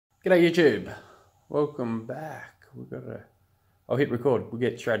G'day YouTube, welcome back. I'll hit record, we'll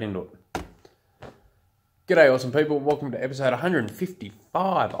get straight into it. G'day awesome people, welcome to episode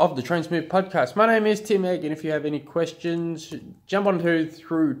 155 of the Train Smooth podcast. My name is Tim Egg, and if you have any questions, jump on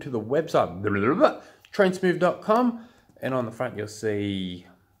through to the website, trainsmooth.com, and on the front you'll see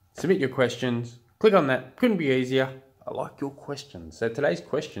submit your questions. Click on that, couldn't be easier. I like your questions. So today's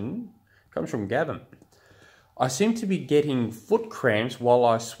question comes from Gavin. I seem to be getting foot cramps while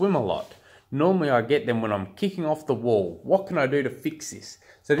I swim a lot. Normally I get them when I'm kicking off the wall. What can I do to fix this?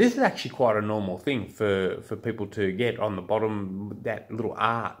 So this is actually quite a normal thing for people to get on the bottom, that little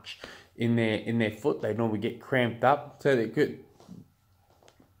arch in their foot. They normally get cramped up. So they could,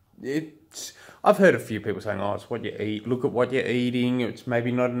 I've heard a few people saying, oh, it's what you eat. Look at what you're eating. It's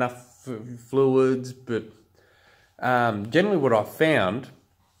maybe not enough fluids. But generally what I've found,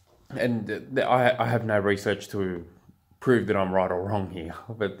 and I have no research to prove that I'm right or wrong here,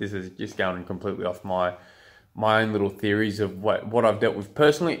 but this is just going completely off my own little theories of what I've dealt with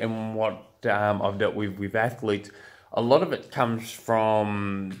personally and what I've dealt with athletes. A lot of it comes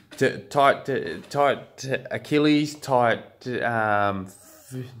from tight Achilles, tight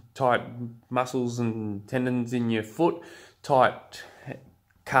muscles and tendons in your foot, tight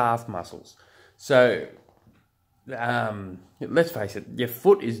calf muscles. So let's face it, your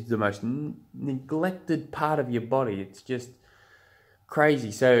foot is the most neglected part of your body. It's just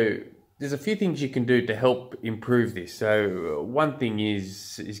crazy. So there's a few things you can do to help improve this. So one thing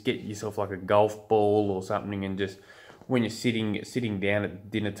is get yourself like a golf ball or something, and just when you're sitting down at the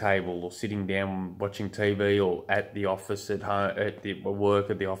dinner table or sitting down watching TV or at the office, at home, at the work,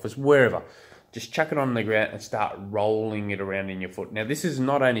 at the office, wherever, just chuck it on the ground and start rolling it around in your foot. Now, this is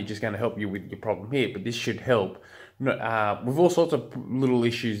not only just going to help you with your problem here, but this should help with all sorts of little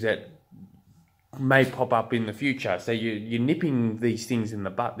issues that may pop up in the future. So you're nipping these things in the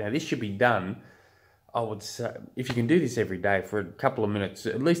butt. Now, this should be done, I would say, if you can do this every day for a couple of minutes,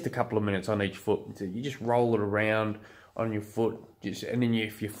 at least a couple of minutes on each foot. So you just roll it around on your foot, and then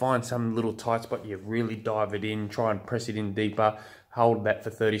if you find some little tight spot, you really dive it in, try and press it in deeper, hold that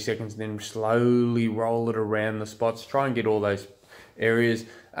for 30 seconds, then slowly roll it around the spots. Try and get all those areas.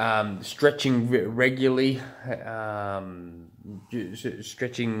 Stretching regularly,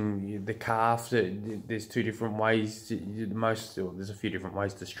 stretching the calf. There's two different ways. There's a few different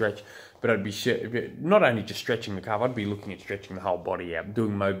ways to stretch, but I'd be not only just stretching the calf. I'd be looking at stretching the whole body out,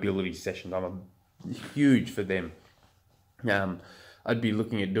 doing mobility sessions. I'm huge for them. I'd be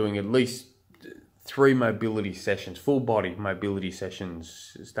looking at doing at least 3 mobility sessions, full body mobility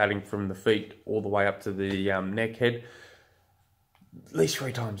sessions, starting from the feet all the way up to the neck, head, at least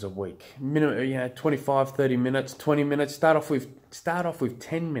 3 times a week. Minimum, 25, 30 minutes, 20 minutes. Start off with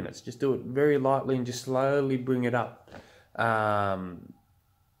 10 minutes. Just do it very lightly and just slowly bring it up.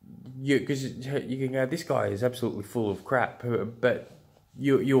 Because you can go, this guy is absolutely full of crap, but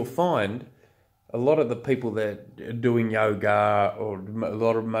you'll find a lot of the people that are doing yoga or a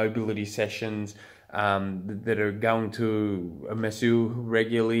lot of mobility sessions, that are going to a masseur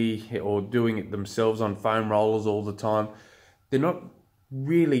regularly or doing it themselves on foam rollers all the time, they're not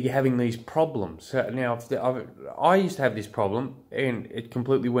really having these problems. So now, I used to have this problem, and it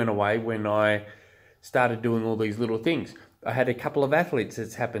completely went away when I started doing all these little things. I had a couple of athletes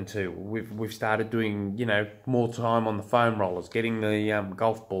it's happened to. We've started doing, more time on the foam rollers, getting the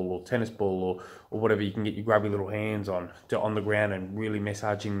golf ball or tennis ball or whatever you can get your grubby little hands on the ground and really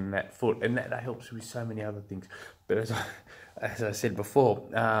massaging that foot. And that helps with so many other things. But as I said before,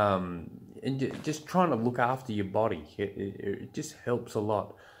 and just trying to look after your body, it just helps a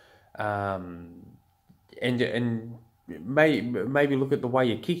lot. And maybe look at the way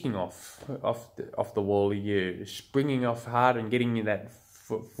you're kicking off the wall. You're springing off hard and getting that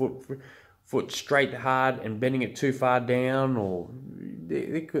foot straight hard and bending it too far down, or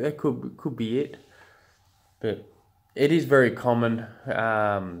that could be it. But it is very common.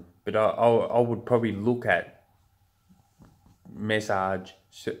 But I would probably look at massage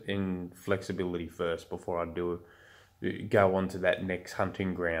and flexibility first before I go on to that next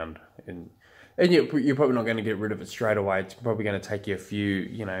hunting ground. And you're probably not going to get rid of it straight away. It's probably going to take you a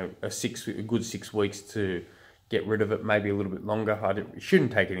good 6 weeks to get rid of it, maybe a little bit longer. It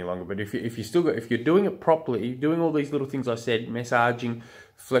shouldn't take any longer. But if you're doing it properly, you're doing all these little things I said, massaging,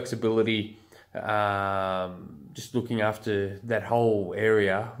 flexibility, just looking after that whole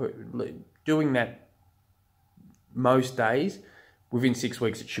area, doing that most days, within 6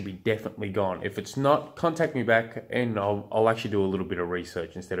 weeks it should be definitely gone. If it's not, contact me back and I'll actually do a little bit of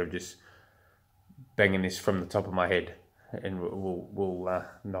research instead of just banging this from the top of my head, and we'll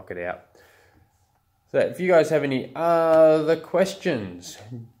knock it out. So if you guys have any other questions,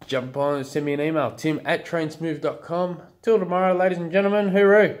 jump on and send me an email, tim@trainsmooth.com. Till tomorrow, ladies and gentlemen,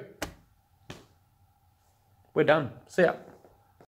 hooroo. We're done. See ya.